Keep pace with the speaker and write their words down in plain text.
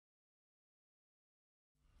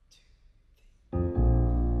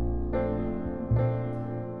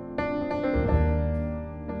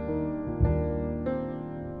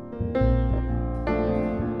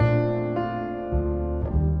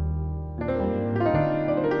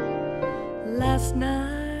Last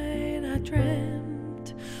night I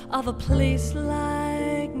dreamt of a place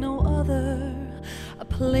like no other, a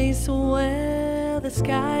place where the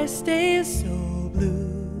sky stays so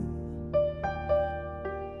blue.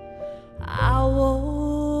 I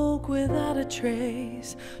woke without a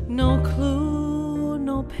trace, no clue,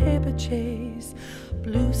 no paper chase,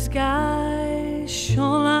 blue skies,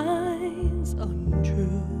 shorelines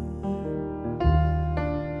untrue.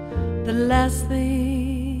 The last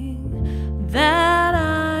thing that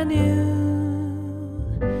I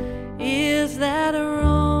knew is that a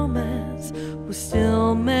romance was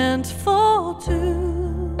still meant for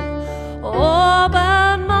two. Oh,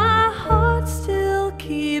 but my heart still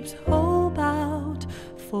keeps hope out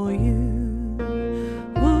for you.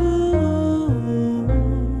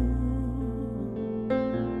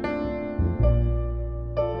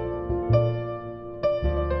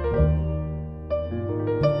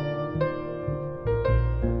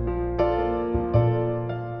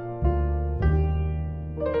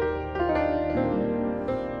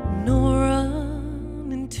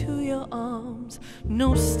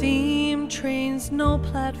 No steam trains, no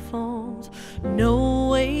platforms, no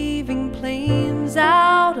waving planes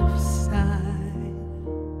out of sight.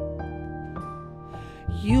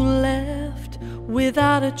 You left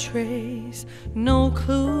without a trace, no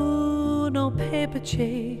clue, no paper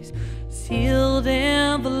chase, sealed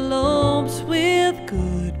envelopes with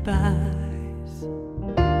goodbyes.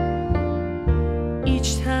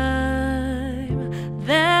 Each time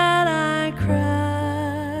that I cry,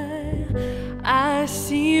 I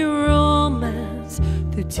see romance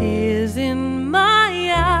through tears in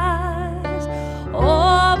my eyes.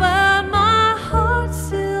 Oh, but my heart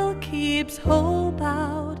still keeps hope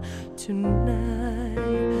out tonight.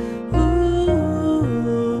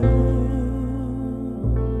 Ooh.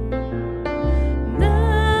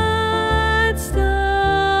 Night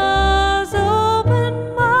stars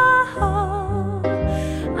open my heart,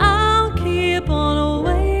 I'll keep on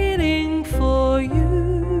waiting for you.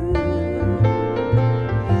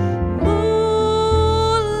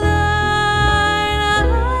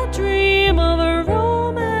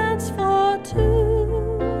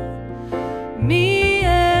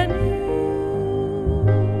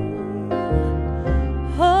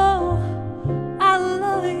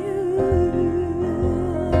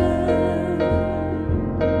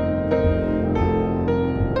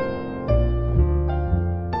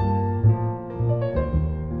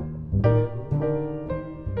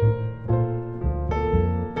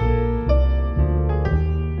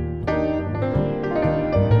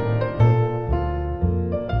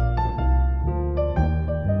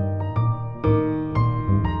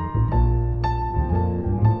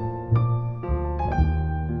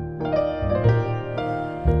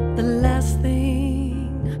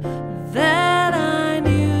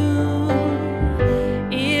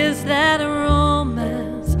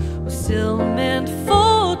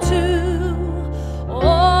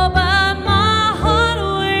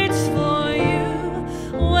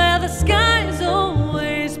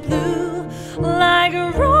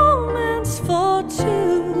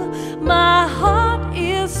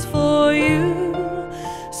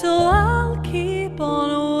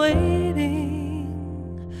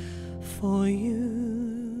 For you.